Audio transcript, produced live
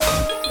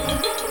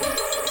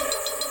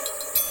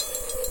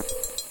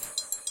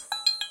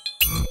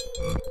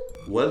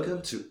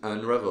Welcome to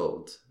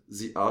Unraveled,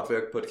 the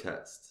Artwork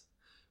podcast.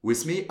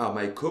 With me are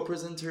my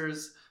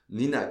co-presenters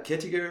Nina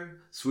Kettiger,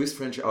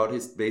 Swiss-French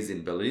artist based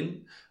in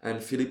Berlin,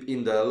 and Philipp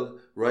Hindahl,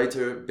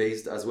 writer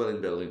based as well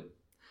in Berlin.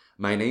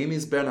 My name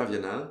is Bernard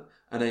Viana,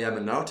 and I am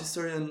an art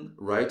historian,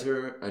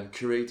 writer, and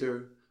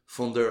curator,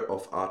 founder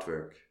of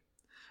Artwork.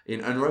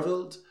 In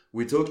Unraveled,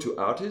 we talk to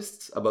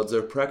artists about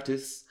their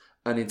practice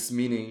and its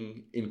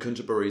meaning in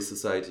contemporary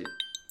society.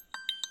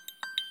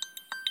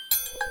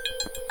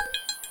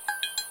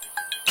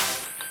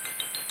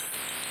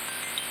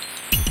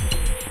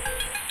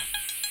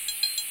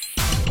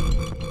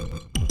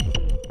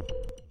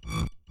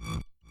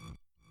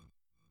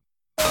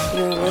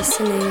 You're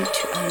listening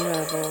to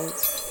Unraveled,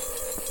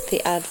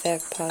 the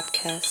Artwork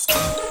podcast.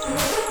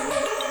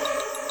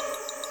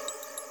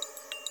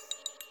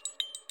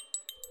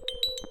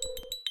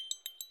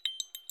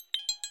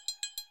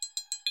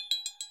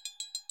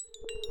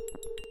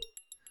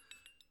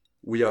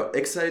 We are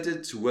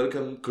excited to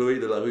welcome Chloé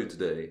Delarue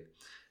today.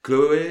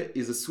 Chloé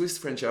is a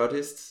Swiss-French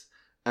artist,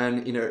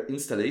 and in her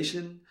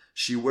installation,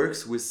 she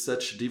works with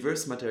such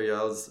diverse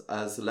materials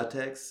as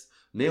latex,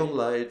 neon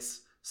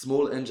lights,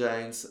 small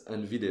engines,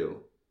 and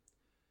video.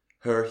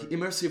 Her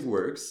immersive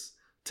works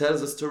tell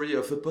the story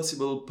of a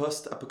possible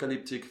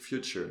post-apocalyptic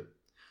future,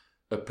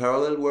 a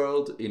parallel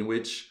world in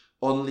which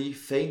only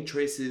faint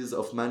traces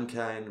of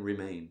mankind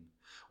remain,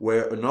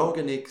 where an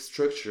organic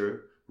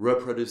structure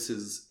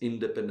reproduces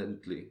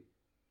independently.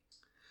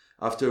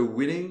 After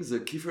winning the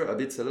Kiefer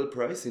Abid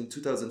Prize in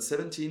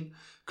 2017,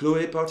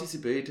 Chloé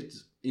participated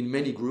in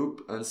many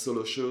group and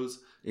solo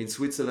shows in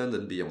Switzerland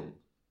and beyond.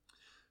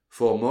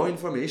 For more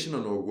information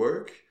on our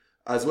work,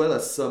 as well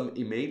as some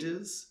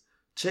images,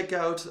 check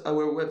out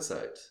our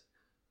website,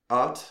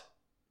 art-werk.ch,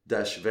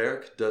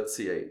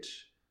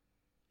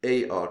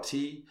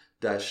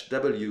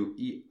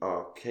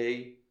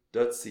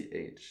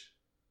 art-werk.ch.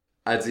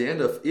 At the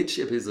end of each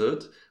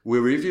episode, we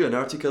review an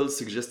article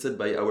suggested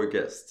by our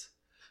guest.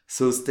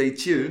 So stay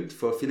tuned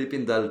for Philipp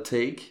Hindahl's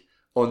take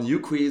on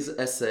Yuk Hui's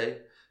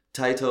essay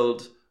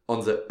titled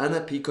On the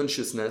Unhappy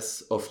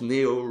Consciousness of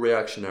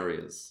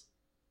Neo-reactionaries.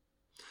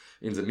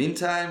 In the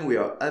meantime, we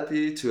are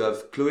happy to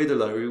have Chloé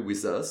Delarue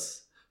with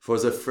us for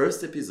the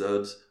first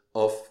episode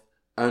of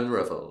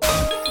Unravel.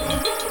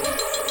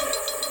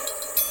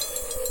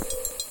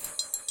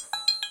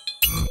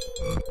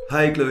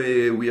 Hi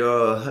Chloé, we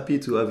are happy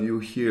to have you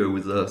here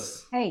with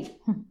us. Hey.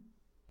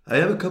 I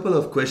have a couple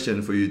of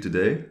questions for you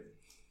today.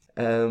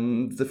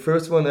 The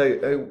first one,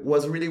 I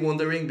was really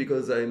wondering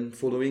because I'm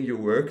following your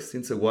work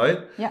since a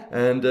while. Yeah.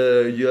 And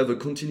you have a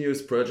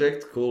continuous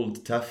project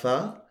called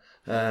TAFA,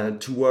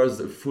 towards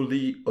a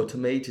fully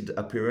automated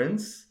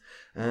appearance.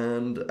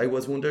 And I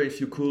was wondering if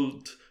you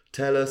could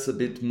tell us a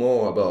bit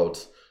more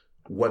about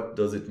what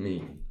does it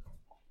mean?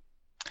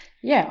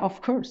 Yeah, of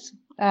course.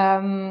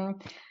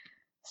 First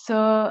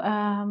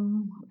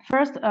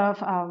of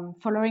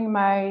following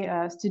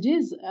my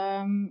studies,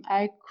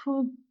 I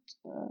could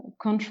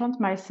confront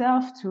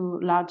myself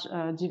to large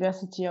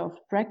diversity of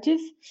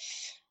practice,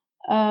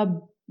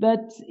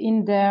 but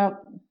in their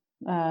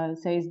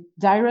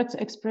direct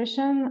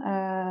expression,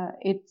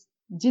 it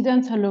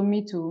didn't allow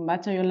me to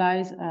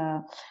materialize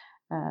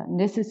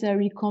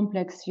necessary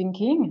complex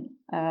thinking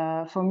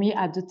for me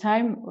at the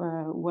time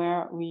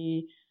where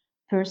we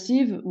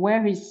perceive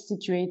where is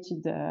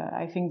situated,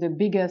 I think, the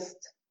biggest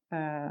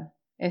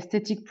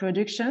aesthetic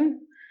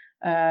production,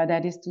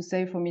 that is to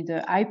say, for me,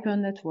 the hyper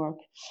network.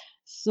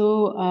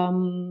 So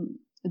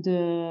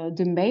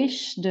the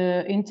mesh,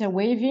 the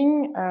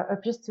interweaving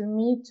appears to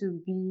me to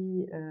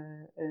be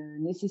a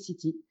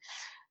necessity.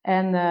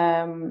 And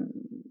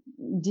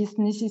this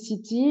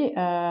necessity,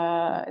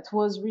 it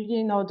was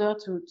really in order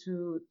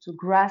to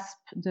grasp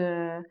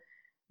the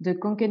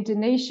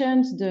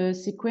concatenations, the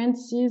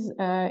sequences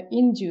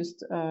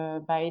induced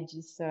by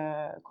this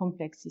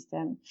complex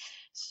system.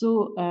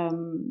 So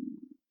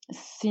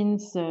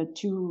since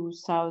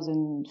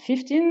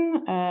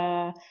 2015,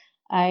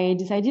 I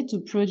decided to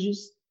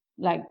produce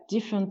like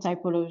different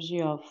typology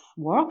of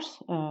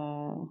works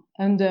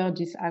under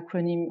this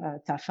acronym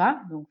TAFA,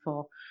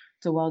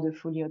 toward a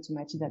fully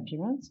automated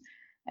appearance.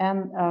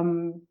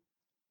 And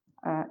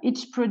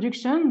each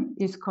production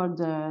is called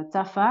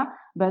TAFA,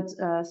 but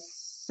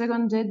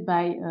seconded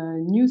by a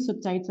new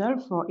subtitle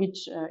for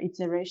each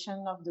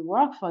iteration of the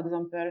work. For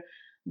example,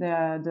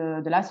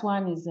 the last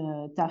one is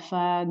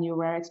TAFA New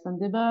Rare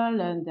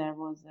Expandable, and there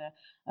was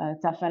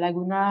TAFA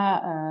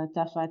Laguna,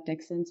 TAFA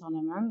Texan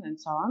Tournament, and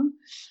so on.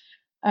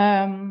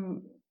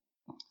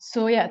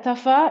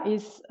 TAFA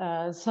is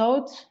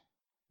thought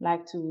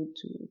like to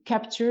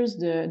captures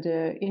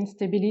the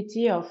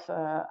instability of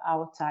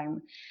our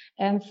time,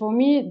 and for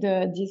me,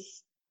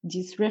 this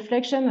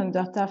reflection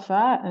under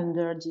TAFA,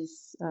 under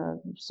this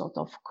sort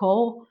of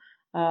core,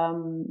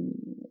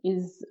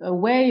 is a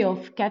way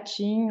of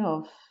catching,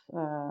 of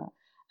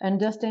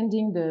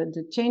understanding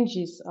the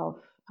changes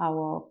of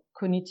our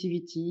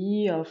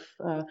cognitivity, of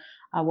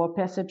our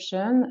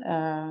perception,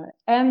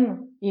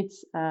 and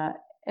its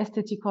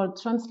aesthetical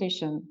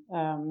translation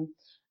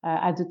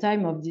at the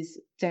time of this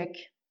tech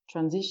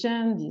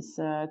transition, this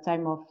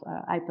time of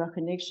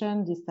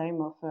hyperconnection, this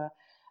time of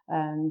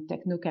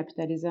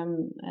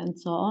techno-capitalism, and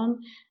so on.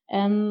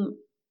 And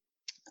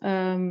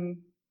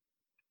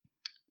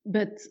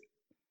but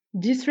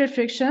this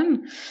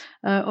reflection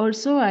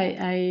also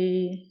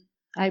I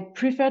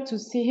prefer to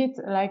see it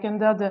like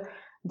under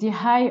the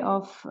eye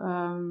of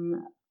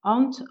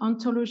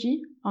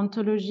ontology.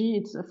 Ontology,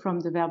 it's from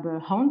the verb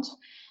haunt.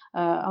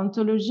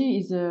 Ontology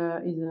is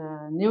a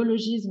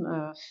neologism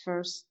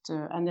first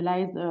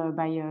analyzed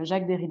by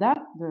Jacques Derrida,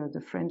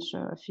 the French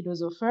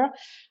philosopher.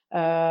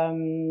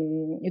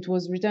 It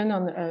was written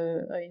on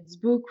his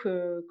book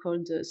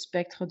called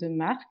Spectre de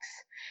Marx.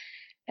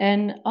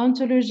 And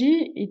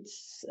ontology,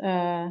 it's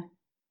an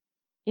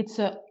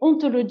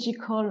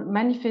ontological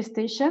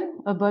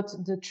manifestation about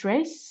the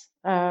trace,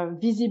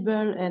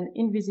 visible and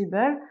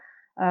invisible,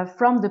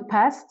 from the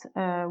past,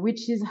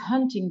 which is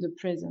haunting the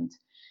present.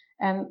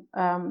 And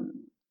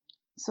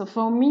so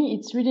for me,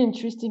 it's really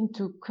interesting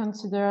to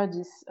consider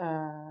this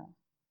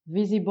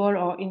visible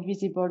or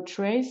invisible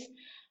trace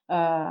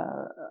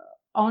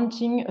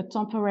haunting a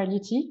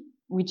temporality,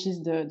 which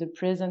is the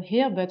present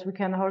here, but we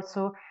can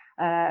also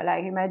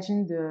like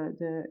imagine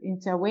the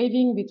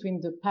interweaving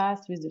between the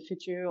past with the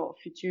future, or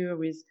future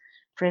with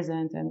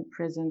present, and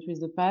present with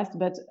the past,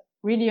 but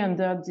really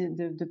under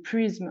the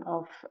prism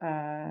of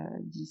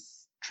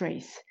this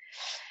trace.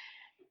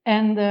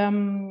 And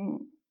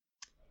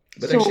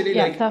but so, actually,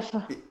 yeah,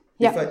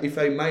 like, if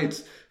I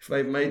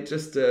might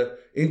just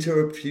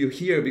interrupt you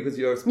here, because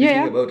you are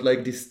speaking about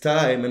like this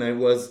time, and I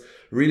was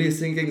really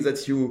thinking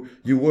that you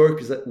work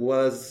that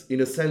was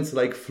in a sense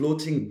like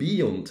floating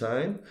beyond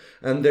time,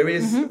 and there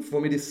is for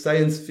me this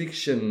science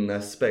fiction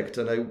aspect,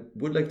 and I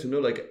would like to know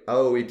like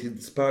how it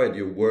inspired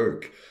your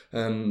work,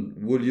 and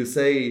would you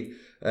say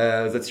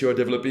that you are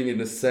developing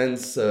in a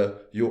sense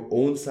your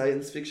own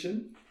science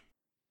fiction?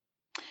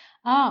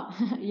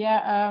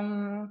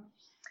 Yeah.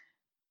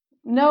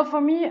 No, for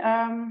me,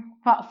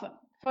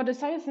 for the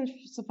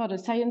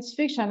science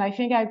fiction, I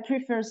think I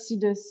prefer see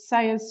the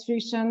science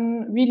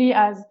fiction really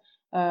as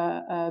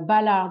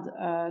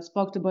Ballard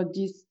spoke about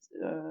this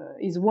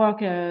his work,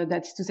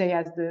 that's to say,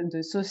 as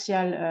the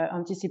social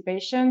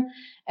anticipation,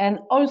 and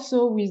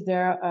also with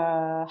their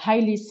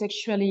highly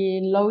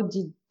sexually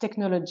loaded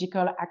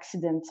technological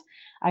accident.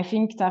 I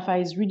think Tafa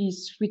is really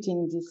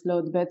sweetening this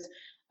load, but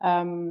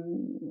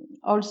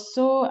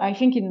also I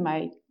think in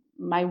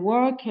my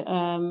work,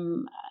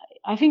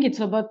 I think it's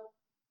about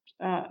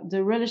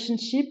the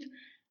relationship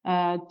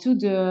to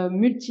the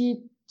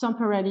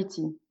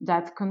multi-temporality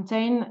that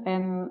contain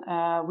and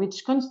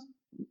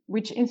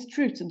which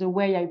instruct the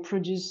way I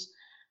produce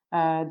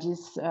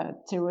this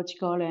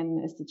theoretical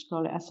and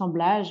aesthetical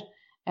assemblage,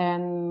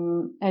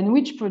 and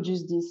which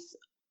produce this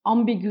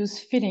ambiguous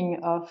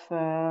feeling of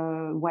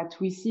what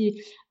we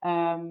see.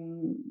 I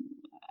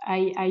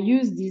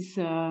use this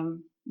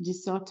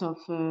sort of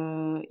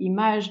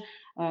image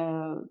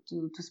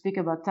to speak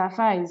about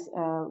Tafa. Is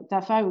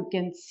Tafa, we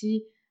can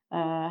see,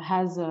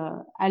 has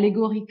a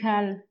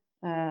allegorical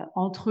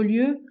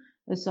entrelieu,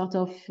 a sort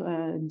of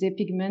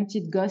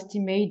depigmented ghost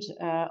image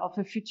of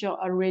a future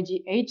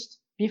already aged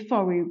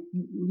before we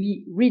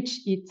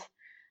reach it,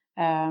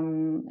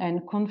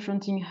 and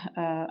confronting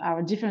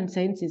our different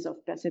senses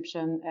of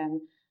perception,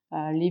 and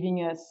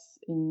leaving us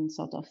in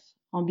sort of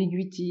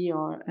ambiguity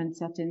or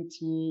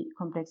uncertainty,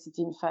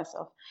 complexity in face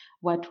of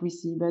what we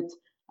see. But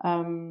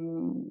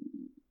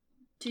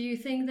do you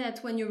think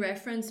that when you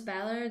reference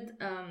Ballard,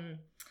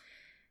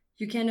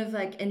 you kind of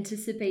like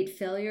anticipate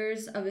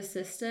failures of a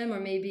system, or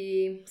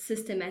maybe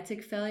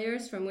systematic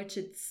failures from which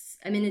it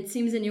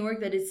seems in your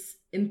work that it's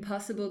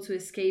impossible to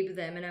escape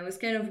them. And I was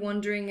kind of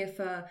wondering if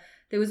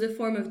there was a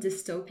form of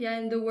dystopia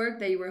in the work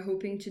that you were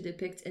hoping to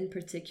depict in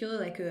particular,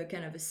 like a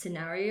kind of a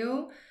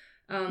scenario.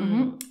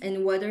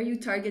 And what are you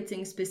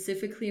targeting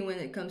specifically when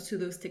it comes to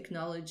those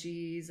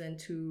technologies and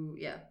to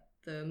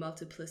the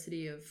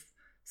multiplicity of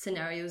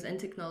scenarios and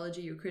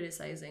technology you're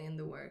criticizing in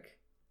the work?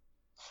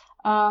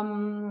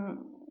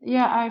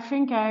 I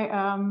think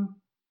I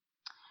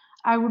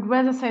would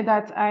rather say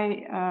that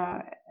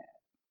I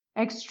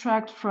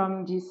extract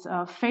from these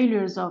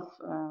failures of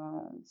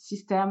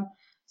system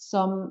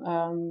some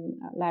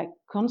like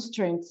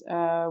constraints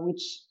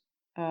which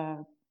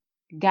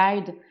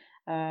guide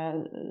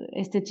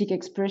aesthetic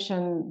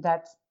expression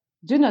that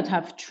do not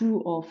have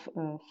true or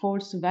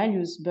false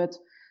values, but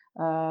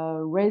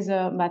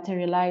rather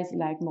materialize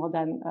like more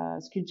than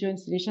sculpture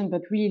installation,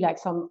 but really like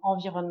some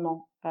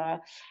environment.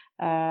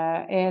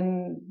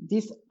 And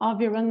this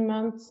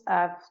environment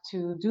have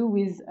to do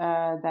with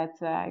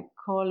that I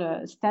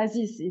call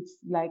stasis. It's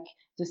like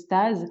the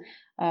stase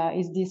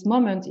is this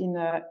moment in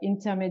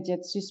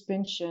intermediate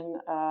suspension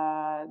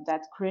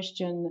that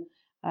question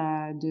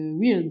the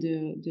real,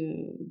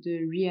 the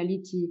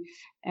reality,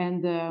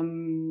 and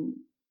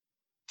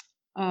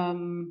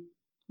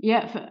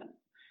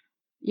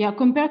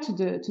compared to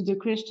the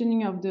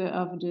questioning of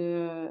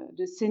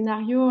the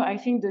scenario, I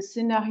think the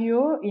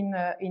scenario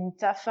in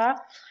Tafa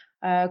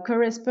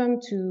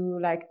correspond to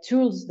like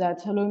tools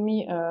that allow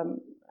me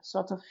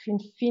sort of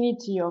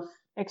infinity of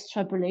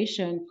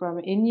extrapolation from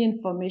any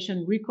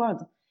information record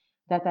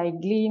that I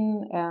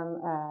glean and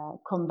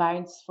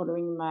combine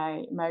following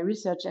my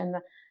research, and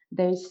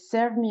they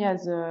serve me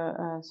as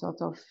a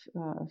sort of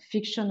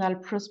fictional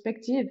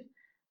perspective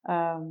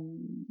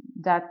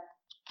that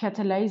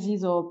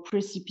catalyzes or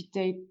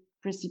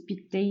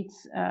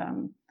precipitates,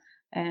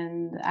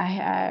 and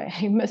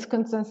I must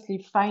constantly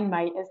find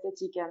my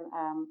aesthetic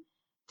and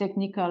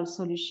technical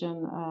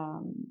solution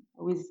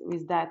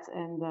with that,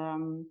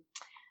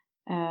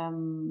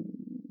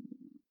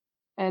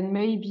 and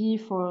maybe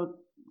for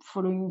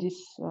following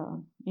this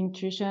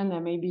intuition,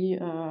 and maybe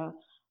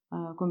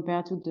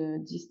compared to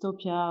the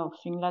dystopia or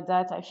things like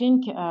that, I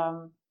think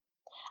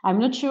I'm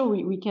not sure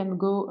we can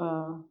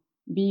go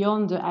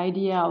beyond the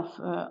idea of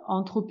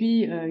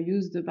entropy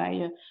used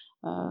by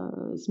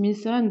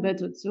Smithson,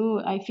 but also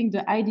I think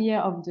the idea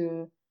of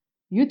the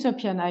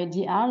utopian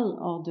ideal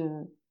or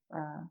the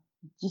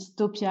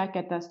dystopia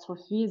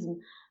catastrophism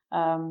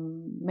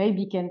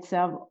maybe can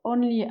serve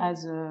only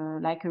as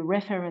a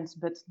reference,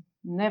 but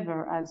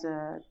never as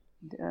a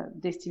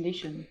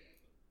destination.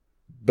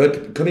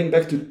 But coming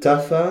back to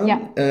Tafa,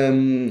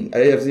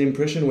 I have the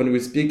impression when we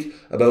speak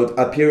about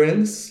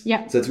appearance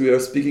that we are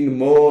speaking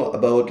more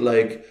about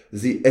like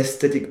the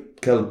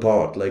aesthetical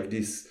part, like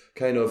this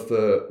kind of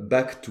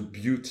back to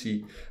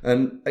beauty.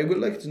 And I would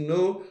like to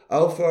know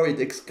how far it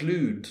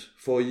excludes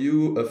for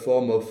you a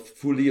form of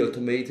fully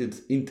automated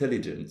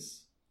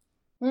intelligence.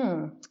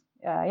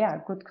 Yeah,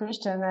 good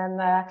question.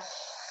 And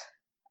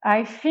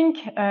I think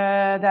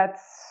that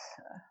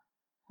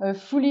a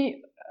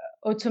fully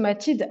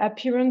automated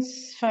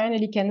appearance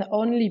finally can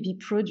only be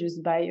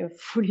produced by a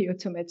fully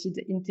automated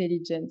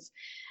intelligence.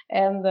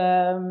 And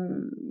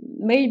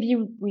maybe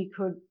we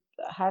could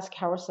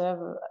ask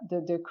ourselves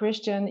the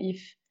question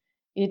if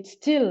it's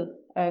still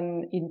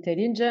an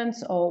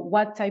intelligence, or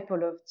what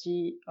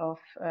typology of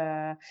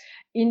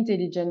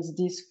intelligence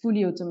this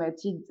fully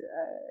automated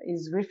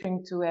is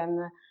referring to.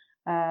 And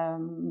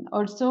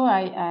also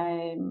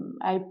I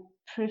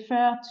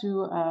prefer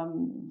to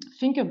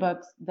think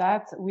about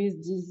that with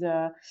this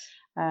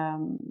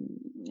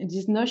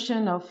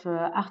notion of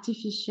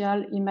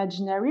artificial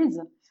imaginaries.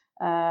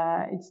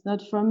 It's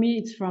not from me,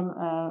 it's from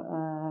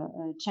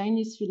a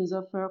Chinese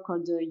philosopher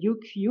called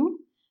Yuk Hui.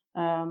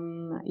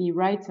 He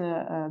writes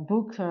a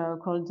book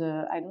called,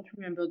 I don't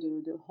remember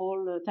the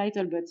whole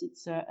title, but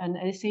it's an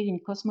essay in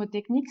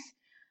cosmotechnics.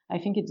 I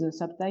think it's a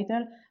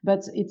subtitle,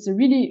 but it's a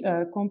really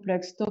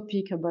complex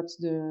topic about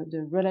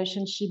the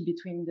relationship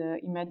between the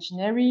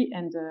imaginary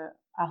and the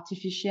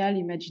artificial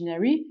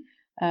imaginary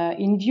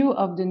in view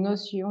of the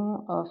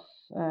notion of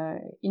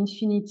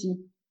infinity,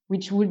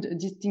 which would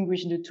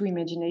distinguish the two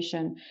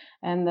imagination.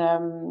 And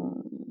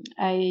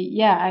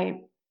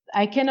I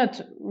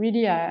cannot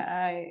really,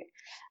 I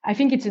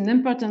think it's an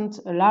important,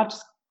 large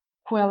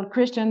scale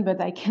question,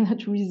 but I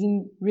cannot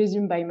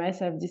resume by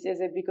myself this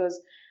essay because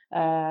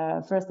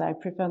first, I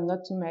prefer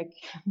not to make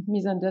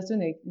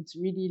misunderstood. It's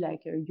really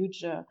like a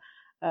huge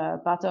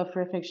part of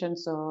reflection.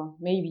 So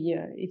maybe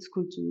it's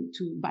good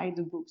to buy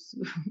the books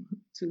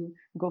to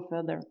go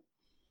further.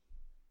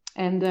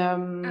 And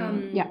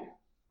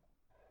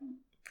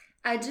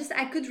I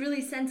could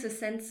really sense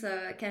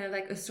kind of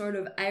like a sort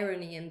of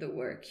irony in the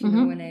work, you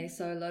know, when I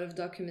saw a lot of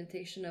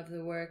documentation of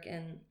the work,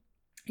 and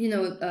you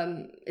know,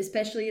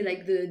 especially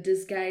like the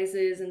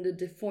disguises and the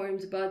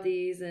deformed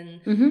bodies,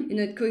 and you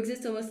know, it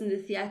coexists almost in the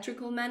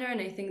theatrical manner. And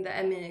I think that,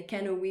 I mean, it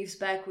kind of weaves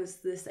back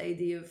with this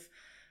idea of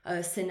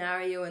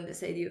scenario and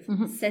this idea of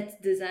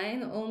set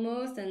design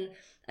almost. And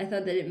I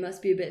thought that it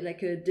must be a bit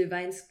like a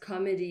divine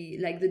comedy,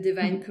 like the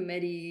divine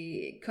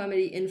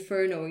comedy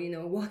inferno, you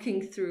know,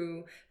 walking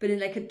through, but in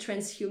like a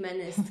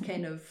transhumanist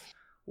kind of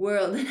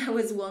world. And I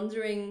was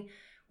wondering,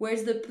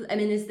 where's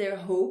is there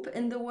hope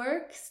in the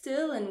work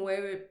still, and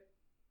where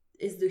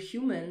is the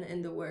human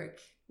in the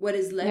work? What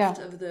is left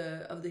of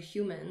the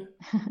human?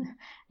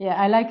 Yeah,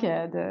 I like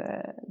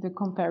the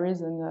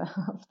comparison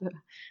of the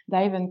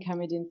divine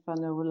comedy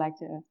inferno,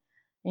 like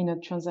in a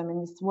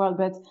transhumanist world.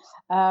 But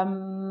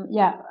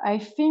I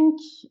think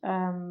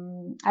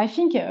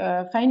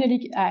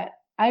finally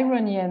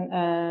irony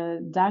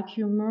and dark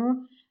humor.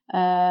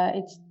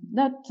 It's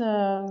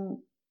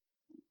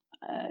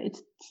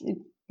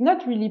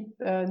not really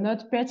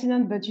not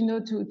pertinent, but you know,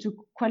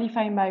 to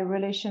qualify my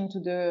relation to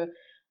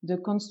the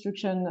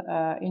construction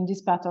in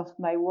this part of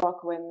my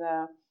work, when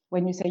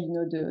you say, you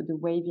know, the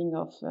waiving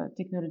of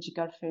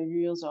technological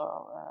failures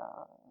or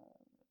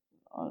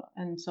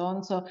and so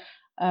on. So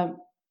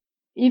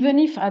even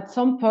if at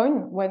some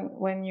point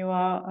when you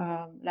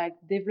are like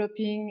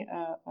developing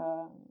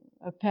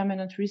a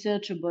permanent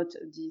research about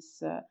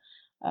this,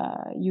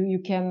 you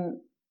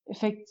can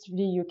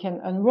effectively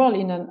unroll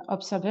in an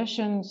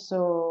observation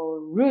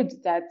so rude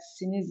that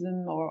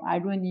cynism or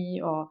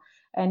irony or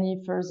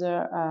any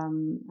further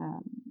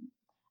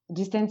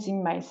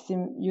distancing might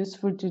seem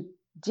useful to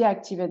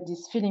deactivate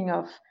this feeling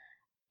of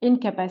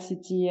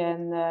incapacity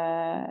and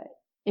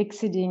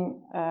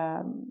exceeding,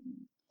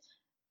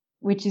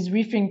 which is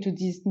referring to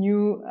this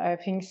new, I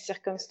think,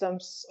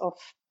 circumstance of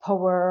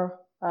power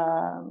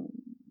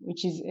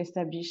which is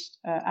established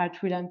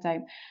at real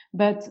time.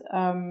 But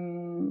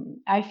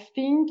I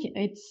think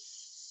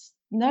it's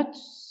not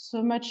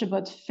so much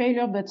about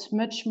failure, but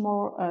much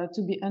more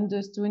to be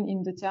understood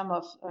in the term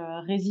of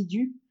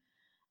residue.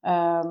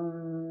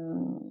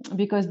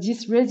 Because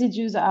these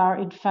residues are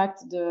in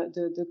fact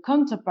the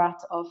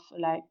counterpart of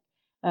like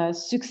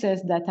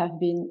success that have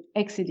been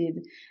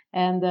exceeded,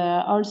 and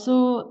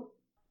also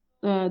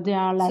they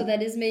are like. So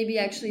that is maybe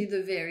actually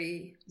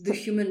the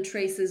human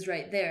traces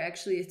right there.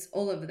 Actually, it's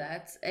all of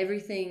that.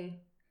 Everything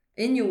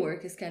in your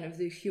work is kind of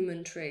the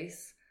human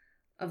trace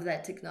of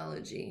that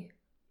technology.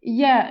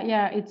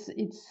 Yeah, it's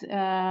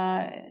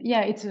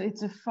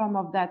a form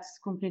of that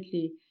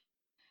completely,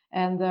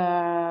 and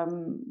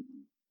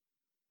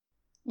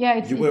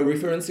you were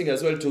referencing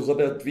as well to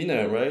Robert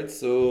Wiener, right?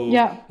 So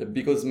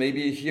because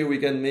maybe here we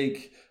can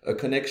make a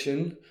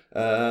connection.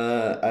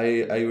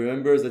 I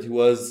remember that he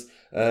was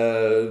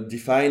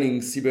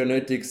defining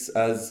cybernetics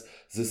as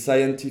the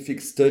scientific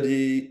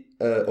study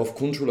of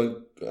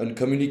control and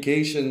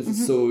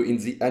communications, so in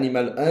the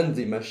animal and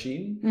the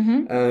machine.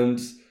 And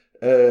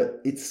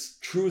it's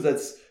true that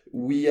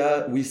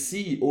we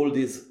see all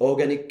this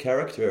organic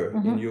character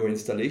in your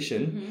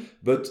installation,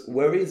 but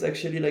where is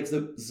actually like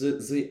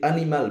the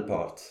animal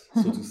part,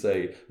 so to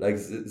say, like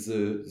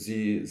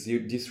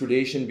this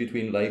relation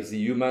between like the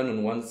human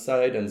on one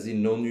side and the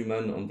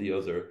non-human on the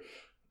other?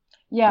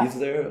 Is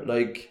there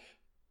like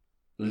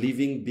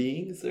living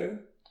beings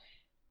there?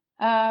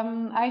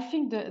 I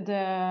think the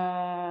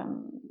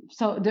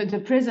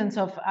presence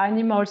of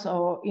animals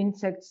or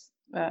insects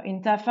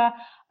in Tafa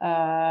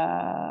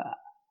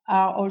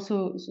are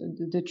also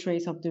the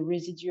trace of the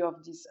residue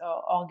of this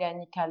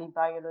organic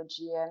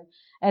biology,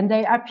 and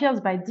they appear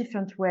by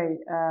different way,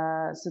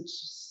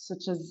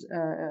 such as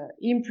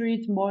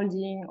imprint,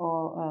 molding,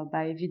 or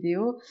by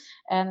video,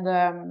 and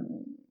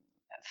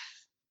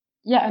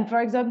and for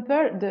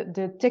example,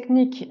 the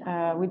technique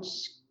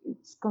which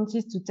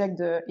consists to take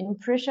the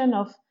impression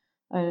of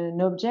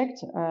an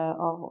object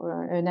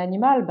or an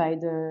animal by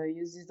the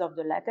uses of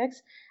the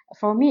latex,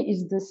 for me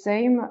is the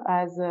same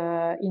as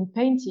in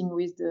painting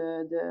with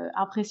the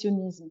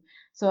impressionism.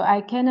 So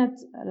I cannot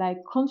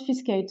like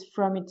confiscate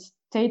from its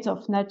state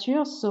of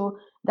nature. So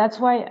that's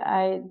why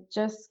I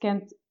just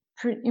can't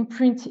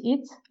imprint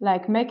it,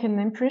 like make an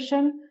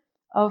impression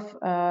of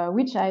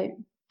which I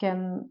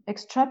can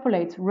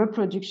extrapolate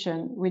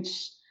reproduction,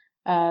 which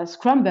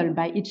scrambled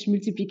by each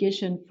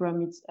multiplication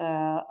from its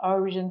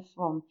origin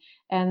form.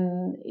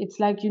 And it's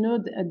like,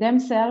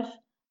 themselves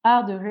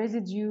are the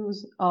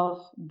residues of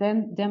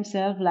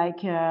themselves,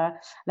 like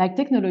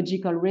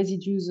technological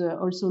residues,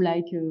 also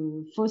like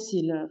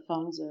fossil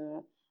found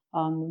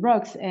on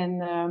rocks.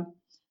 And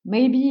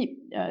maybe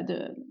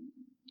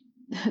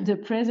the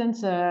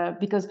presence,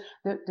 because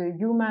the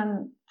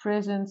human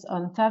presence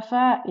on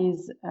Tafa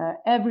is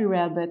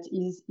everywhere, but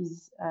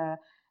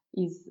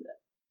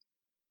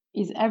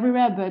is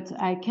everywhere, but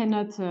I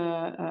cannot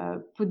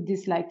put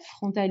this like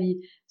frontally.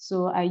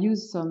 So I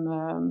use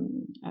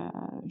some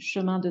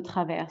chemin de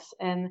traverse,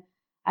 and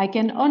I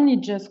can only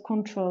just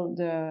control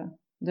the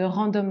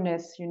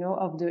randomness,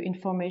 of the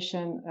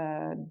information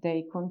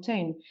they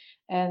contain,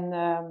 and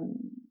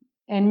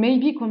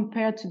maybe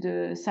compared to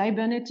the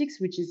cybernetics,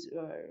 which is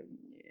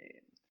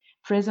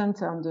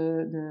present on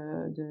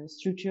the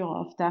structure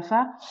of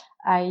Tafa,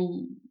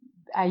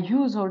 I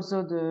use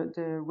also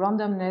the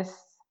randomness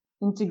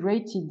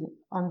integrated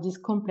on this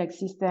complex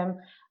system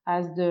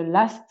as the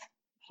last,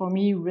 for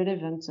me,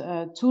 relevant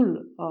tool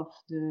of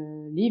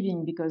the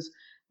living, because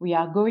we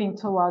are going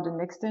toward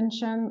an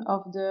extension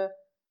of the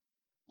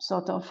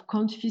sort of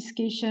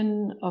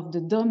confiscation of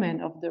the domain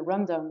of the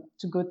random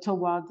to go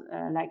toward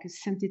like a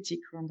synthetic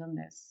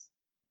randomness.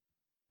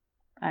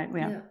 I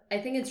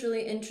think it's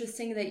really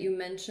interesting that you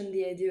mentioned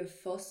the idea of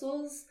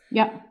fossils.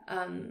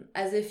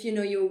 As if,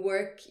 your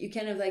work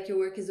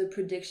is a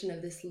prediction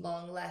of this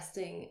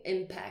long-lasting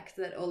impact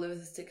that all of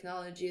this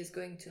technology is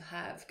going to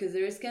have. Because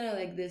there is kind of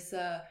like this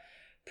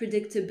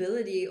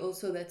predictability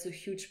also that's a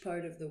huge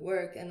part of the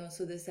work, and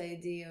also this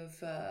idea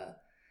of,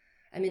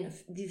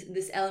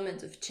 this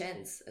element of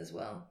chance as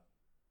well.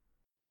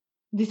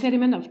 This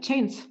element of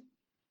chance?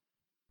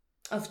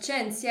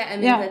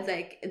 That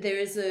like there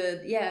is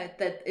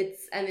that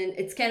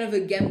it's kind of a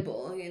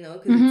gamble,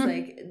 because it's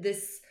like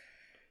this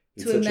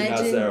to imagine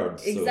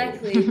hazard,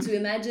 exactly to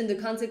imagine the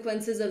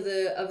consequences of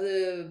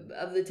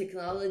the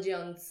technology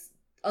on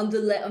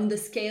the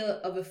scale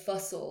of a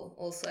fossil.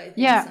 Also, I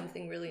think is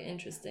something really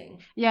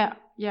interesting.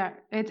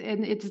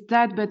 It's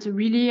that, but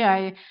really,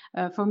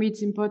 for me,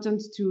 it's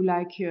important to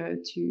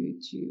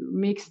to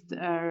mix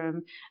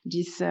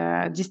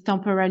this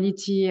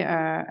temporality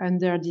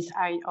under this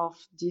eye of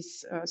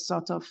this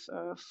sort of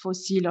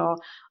fossil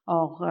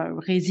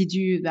or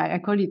residue. I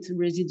call it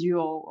residue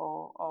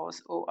or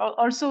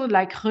also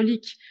like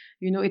relic.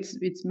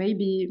 It's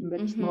maybe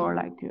much more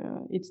like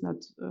it's not.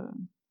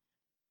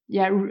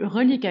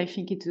 Relic, I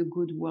think it's a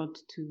good word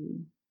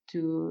to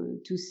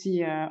to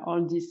see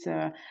all these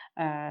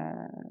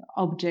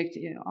objects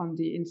on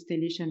the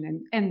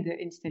installation and the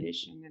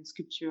installation and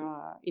sculpture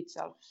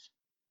itself.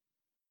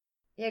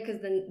 Yeah,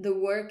 because then the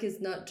work is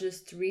not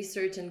just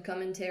research and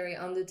commentary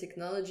on the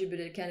technology, but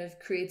it kind of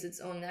creates its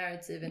own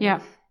narrative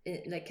and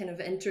it like kind of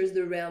enters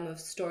the realm of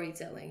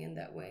storytelling in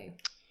that way.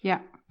 Yeah.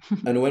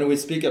 And when we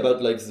speak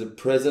about like the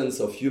presence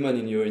of human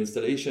in your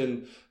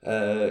installation,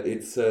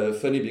 it's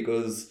funny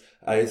because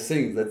I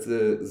think that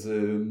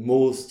the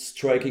most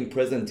striking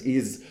present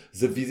is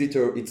the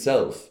visitor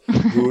itself,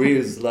 who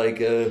is like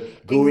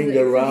going Exactly.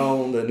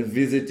 around and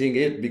visiting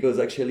it, because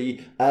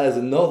actually as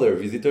another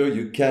visitor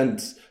you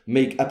can't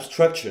make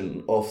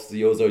abstraction of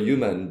the other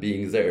human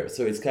being there.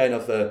 So it's kind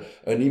of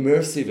an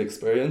immersive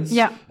experience.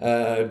 Yeah.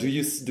 Do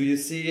you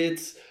see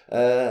it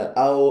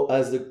how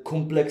as a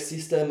complex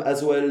system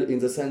as well, in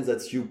the sense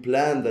that you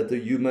plan that the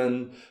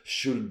human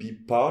should be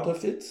part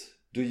of it?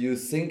 Do you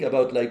think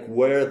about like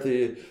where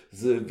the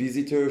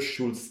visitor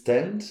should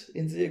stand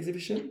in the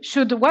exhibition?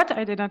 Should what?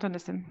 I did not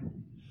understand.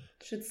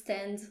 Should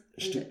stand.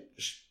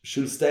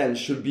 Should stand,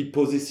 should be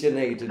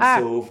positioned.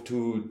 So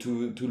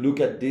to look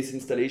at this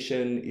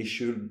installation, it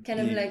should kind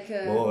be of like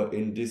more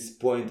in this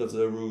point of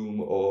the room,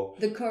 or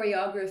the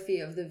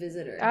choreography of the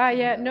visitor.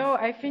 Yeah, no,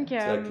 I think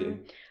exactly.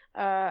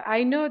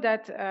 I know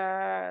that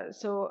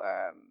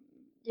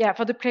yeah,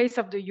 for the place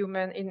of the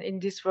human in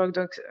this work,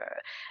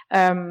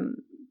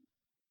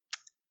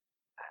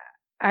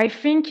 I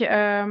think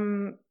I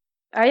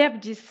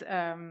have this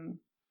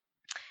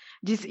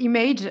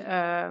image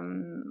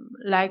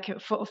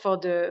like for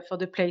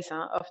the place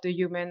of the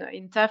human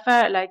in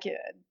Tafa, like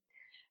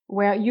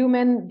where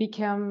human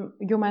become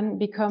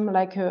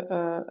like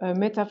a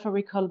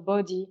metaphorical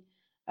body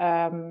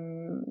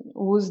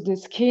whose the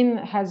skin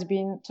has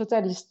been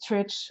totally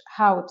stretched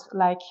out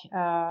like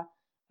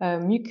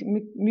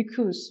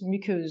mucus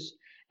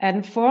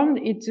and formed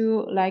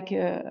into like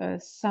a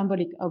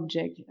symbolic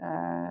object,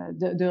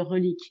 the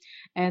relique,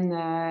 and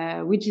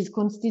which is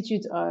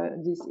constitute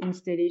this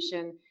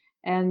installation.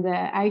 And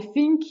I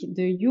think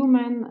the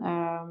human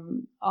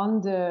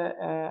on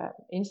the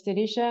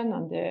installation,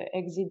 on the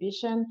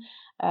exhibition,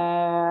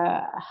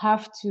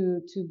 have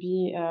to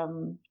be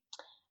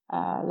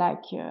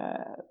like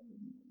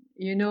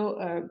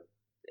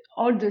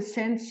all the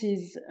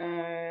senses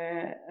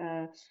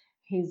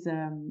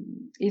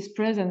is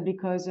present,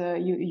 because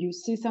you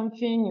see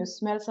something, you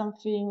smell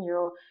something,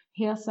 you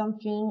hear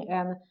something,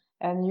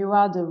 and you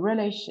are the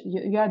relation,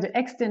 you are the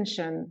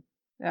extension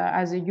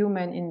as a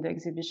human in the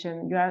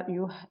exhibition.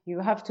 You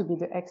have to be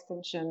the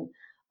extension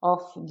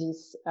of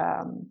this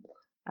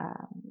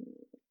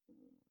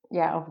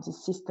of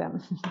this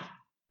system.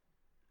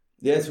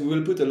 Yes, we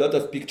will put a lot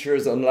of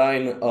pictures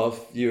online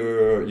of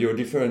your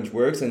different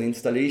works and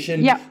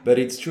installation. Yeah. But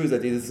it's true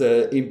that it is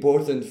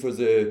important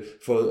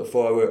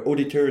for our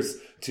auditors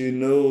to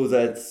know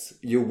that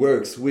your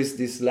works with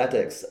this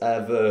latex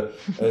have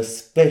a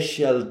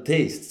special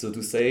taste, so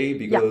to say,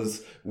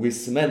 because we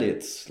smell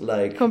it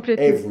like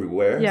completely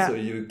everywhere. Yeah. So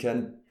you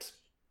can't.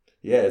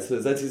 Yeah, so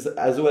that is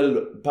as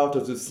well part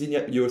of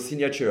your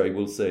signature, I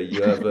will say.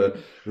 You have a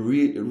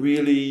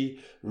really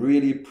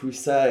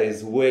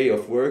precise way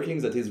of working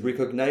that is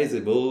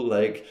recognizable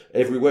like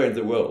everywhere in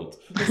the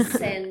world. The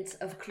scent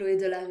of Chloé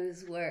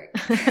Delarue's work.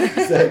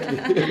 Exactly.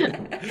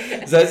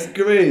 That's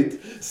great.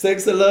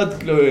 Thanks a lot,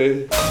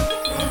 Chloé.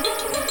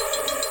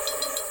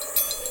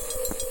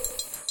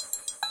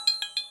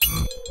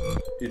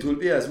 It will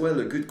be as well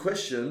a good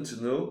question to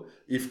know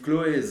if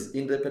Chloé's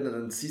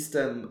independent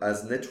system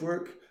as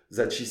network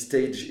that she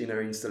staged in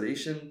her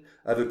installation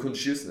have a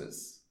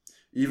consciousness.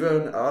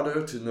 Even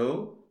harder to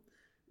know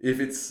if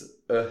it's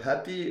a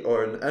happy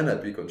or an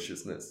unhappy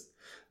consciousness.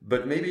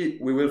 But maybe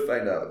we will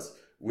find out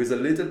with a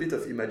little bit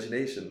of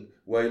imagination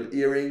while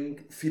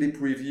hearing Philipp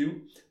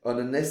review on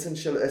an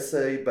essential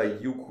essay by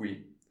Yuk Hui.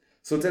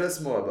 So tell us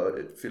more about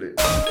it, Philipp.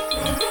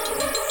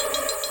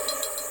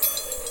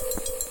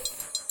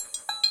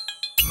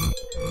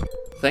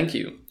 Thank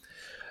you.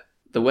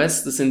 The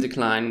West is in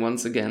decline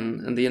once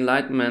again, and the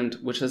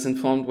Enlightenment, which has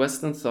informed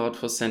Western thought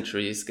for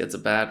centuries, gets a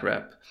bad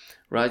rap,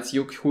 writes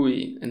Yuk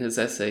Hui in his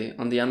essay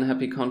on the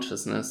unhappy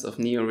consciousness of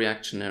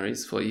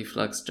neo-reactionaries for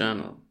eFlux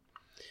Journal.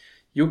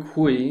 Yuk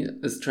Hui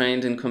is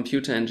trained in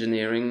computer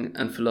engineering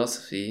and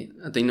philosophy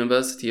at the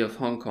University of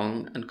Hong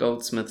Kong and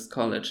Goldsmiths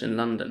College in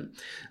London,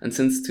 and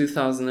since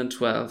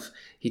 2012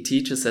 he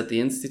teaches at the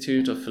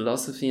Institute of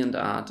Philosophy and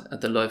Art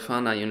at the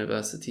Leuphana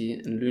University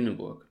in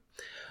Lüneburg.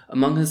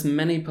 Among his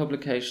many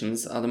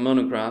publications are the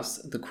monographs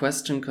The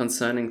Question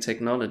Concerning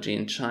Technology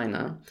in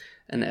China,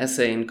 an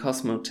essay in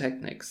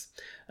cosmotechnics,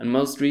 and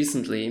most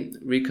recently,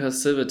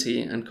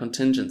 Recursivity and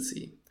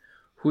Contingency.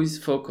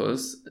 Hui's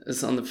focus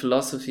is on the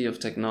philosophy of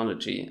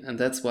technology, and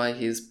that's why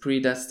he is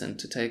predestined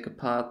to take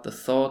apart the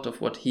thought of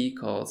what he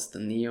calls the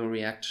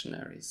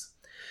Neo-reactionaries.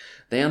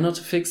 They are not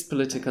a fixed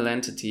political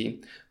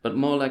entity, but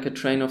more like a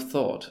train of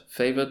thought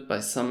favored by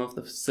some of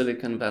the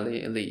Silicon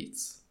Valley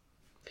elites.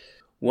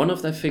 One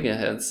of their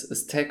figureheads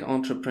is tech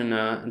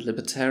entrepreneur and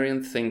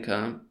libertarian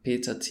thinker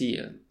Peter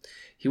Thiel.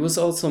 He was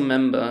also a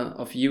member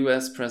of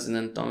US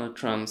President Donald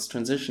Trump's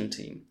transition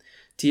team.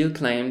 Thiel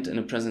claimed in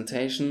a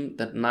presentation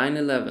that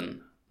 9/11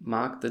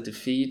 marked the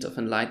defeat of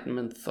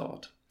Enlightenment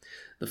thought.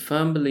 The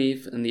firm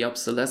belief in the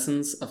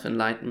obsolescence of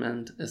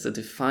Enlightenment is a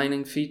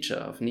defining feature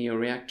of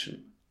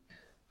neo-reaction.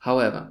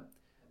 However,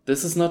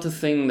 this is not a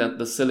thing that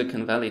the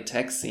Silicon Valley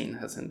tech scene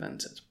has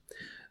invented.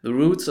 The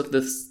roots of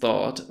this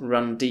thought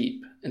run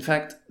deep. In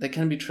fact, they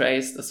can be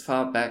traced as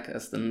far back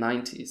as the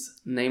 90s,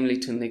 namely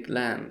to Nick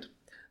Land.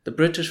 The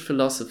British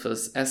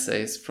philosopher's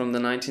essays from the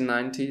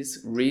 1990s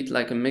read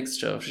like a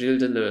mixture of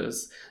Gilles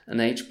Deleuze and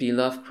H.P.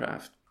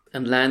 Lovecraft,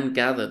 and Land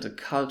gathered a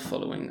cult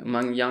following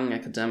among young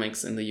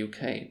academics in the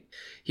UK.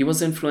 He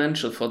was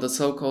influential for the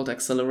so-called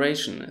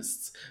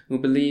accelerationists, who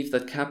believe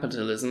that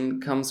capitalism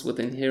comes with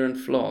inherent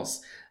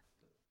flaws.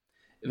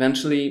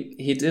 Eventually,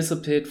 he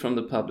disappeared from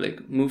the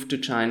public, moved to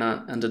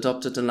China, and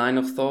adopted a line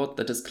of thought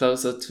that is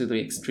closer to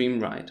the extreme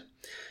right.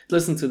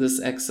 Listen to this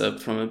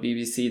excerpt from a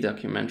BBC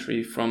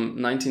documentary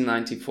from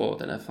 1994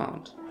 that I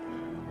found.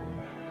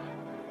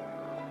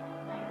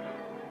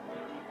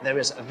 There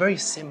is a very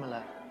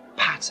similar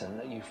pattern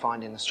that you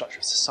find in the structure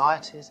of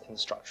societies, in the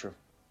structure of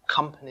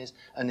companies,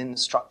 and in the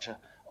structure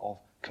of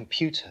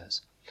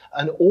computers.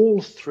 And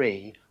all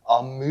three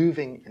are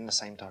moving in the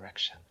same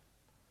direction.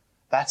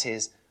 That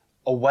is,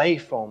 away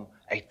from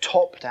a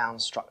top-down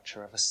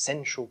structure of a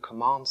central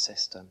command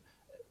system,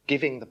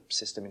 giving the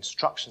system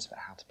instructions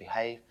about how to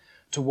behave,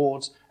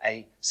 towards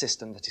a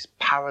system that is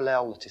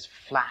parallel, that is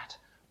flat,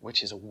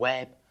 which is a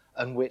web,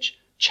 and which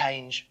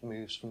change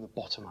moves from the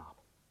bottom up.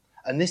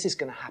 And this is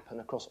going to happen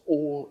across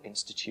all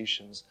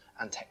institutions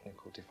and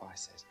technical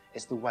devices.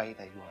 It's the way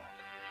they work.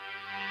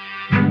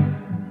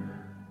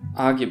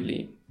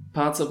 Arguably,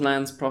 parts of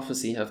Land's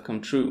prophecy have come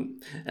true,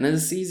 and it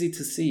is easy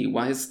to see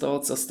why his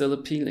thoughts are still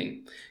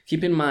appealing.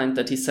 Keep in mind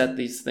that he said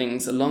these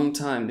things a long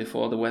time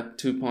before the Web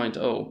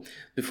 2.0,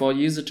 before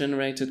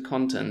user-generated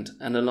content,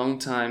 and a long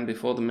time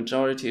before the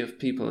majority of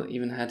people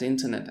even had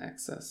internet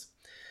access.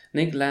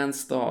 Nick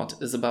Land's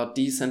thought is about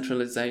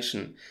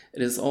decentralization.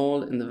 It is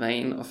all in the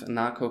vein of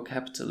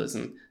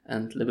anarcho-capitalism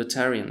and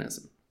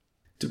libertarianism.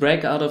 To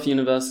break out of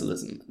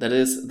universalism, that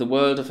is, the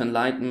world of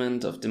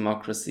enlightenment, of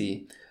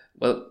democracy,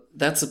 well,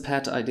 that's a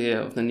pet idea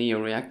of the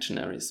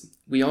neo-reactionaries.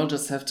 We all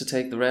just have to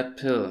take the red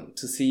pill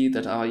to see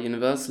that our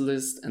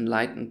universalist,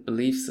 enlightened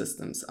belief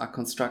systems are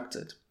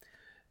constructed.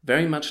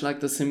 Very much like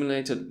the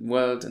simulated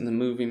world in the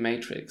movie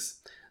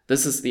Matrix.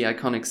 This is the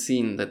iconic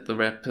scene that the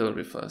red pill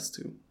refers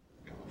to.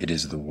 It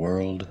is the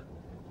world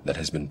that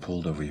has been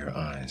pulled over your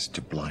eyes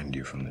to blind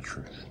you from the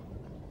truth.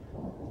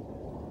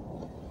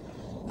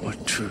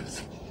 What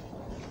truth?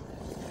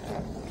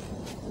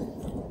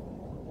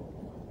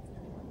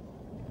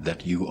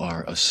 That you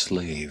are a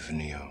slave,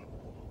 Neo.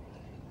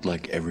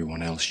 Like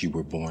everyone else, you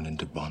were born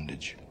into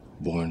bondage,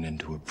 born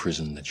into a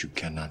prison that you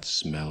cannot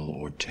smell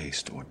or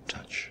taste or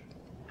touch.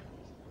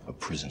 A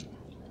prison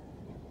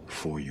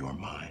for your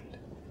mind.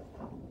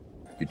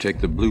 You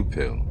take the blue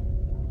pill,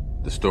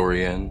 the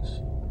story ends.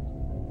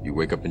 You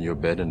wake up in your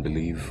bed and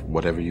believe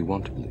whatever you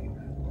want to believe.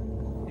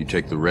 You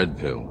take the red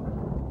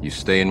pill, you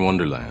stay in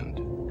Wonderland,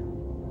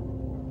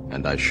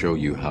 and I show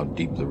you how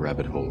deep the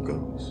rabbit hole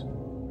goes.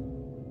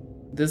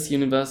 This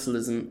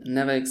universalism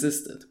never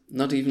existed,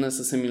 not even as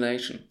a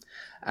simulation.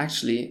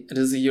 Actually, it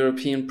is a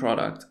European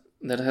product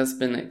that has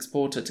been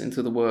exported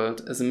into the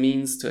world as a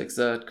means to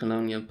exert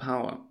colonial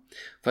power.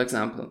 For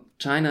example,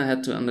 China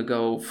had to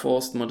undergo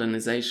forced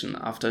modernization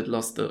after it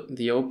lost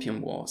the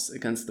Opium Wars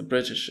against the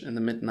British in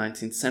the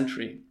mid-19th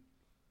century.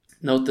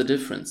 Note the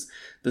difference.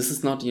 This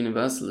is not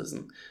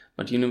universalism,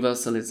 but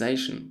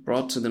universalization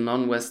brought to the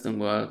non-Western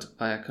world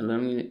via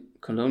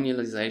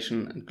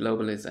colonialization and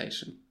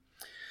globalization.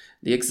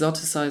 The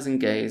exoticizing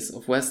gaze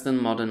of Western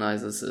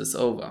modernizers is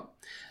over,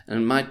 and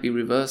it might be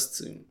reversed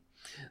soon.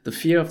 The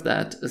fear of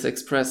that is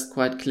expressed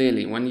quite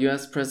clearly when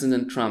US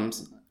President Trump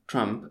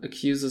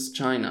accuses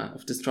China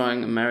of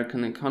destroying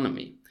American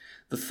economy.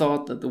 The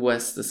thought that the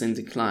West is in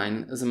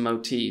decline is a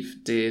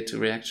motif dear to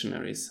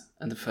reactionaries,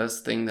 and the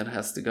first thing that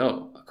has to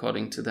go,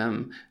 according to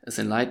them, is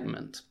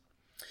enlightenment.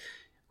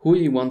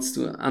 Hui wants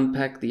to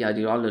unpack the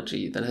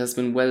ideology that has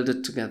been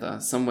welded together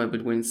somewhere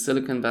between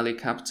Silicon Valley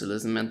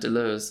capitalism and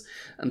Deleuze,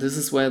 and this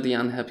is where the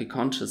unhappy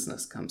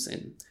consciousness comes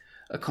in.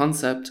 A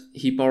concept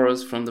he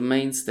borrows from the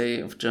mainstay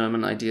of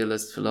German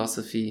idealist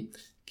philosophy,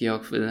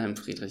 Georg Wilhelm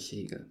Friedrich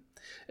Hegel.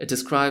 It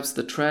describes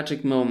the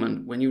tragic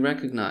moment when you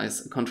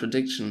recognize a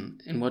contradiction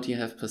in what you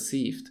have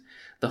perceived.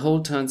 The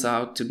whole turns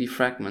out to be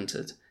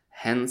fragmented,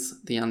 hence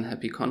the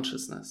unhappy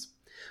consciousness.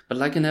 But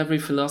like in every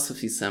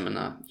philosophy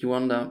seminar, you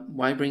wonder,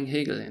 why bring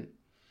Hegel in?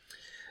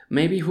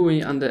 Maybe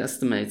Hui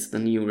underestimates the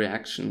new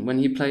reaction when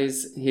he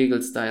plays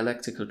Hegel's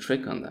dialectical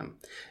trick on them.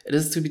 It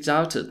is to be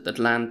doubted that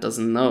Land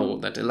doesn't know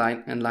that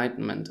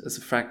enlightenment is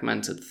a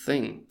fragmented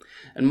thing.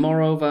 And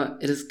moreover,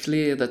 it is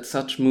clear that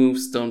such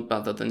moves don't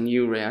bother the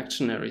new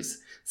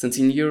reactionaries, since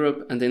in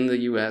Europe and in the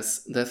US,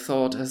 their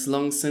thought has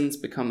long since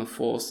become a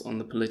force on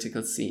the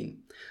political scene,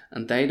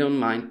 and they don't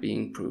mind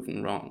being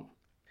proven wrong.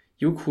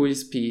 Yuk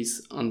Hui's piece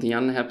on the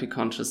unhappy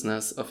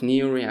consciousness of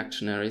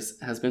neo-reactionaries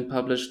has been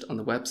published on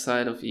the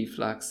website of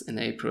eFlux in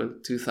April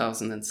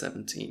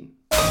 2017.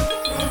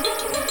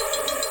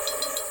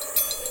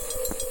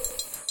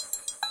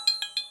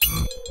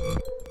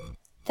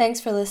 Thanks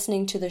for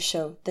listening to the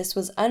show. This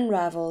was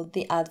Unraveled,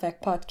 the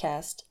Adverk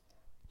podcast.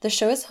 The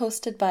show is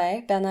hosted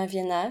by Bernard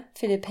Vienna,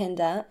 Philipp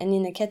Hindahl, and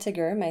Nina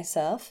Kettiger,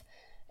 myself.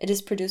 It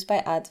is produced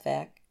by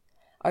Adverk.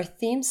 Our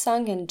theme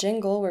song and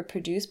jingle were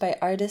produced by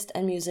artist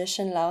and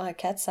musician Laura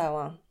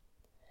Katsawan.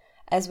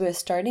 As we're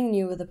starting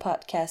new with the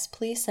podcast,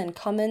 please send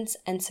comments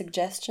and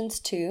suggestions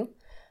to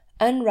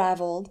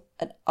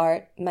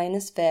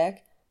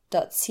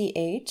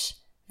unraveled@art-werk.ch.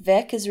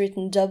 Werk is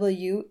written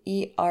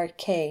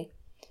W-E-R-K.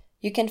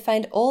 You can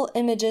find all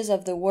images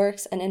of the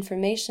works and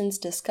informations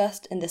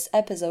discussed in this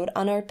episode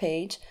on our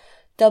page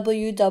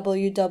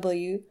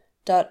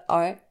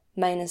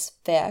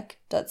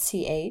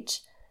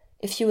www.art-werk.ch.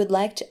 If you would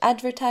like to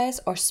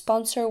advertise or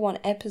sponsor one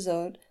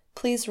episode,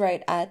 please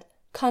write at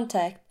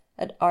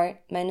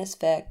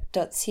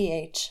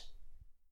contact@art-werk.ch.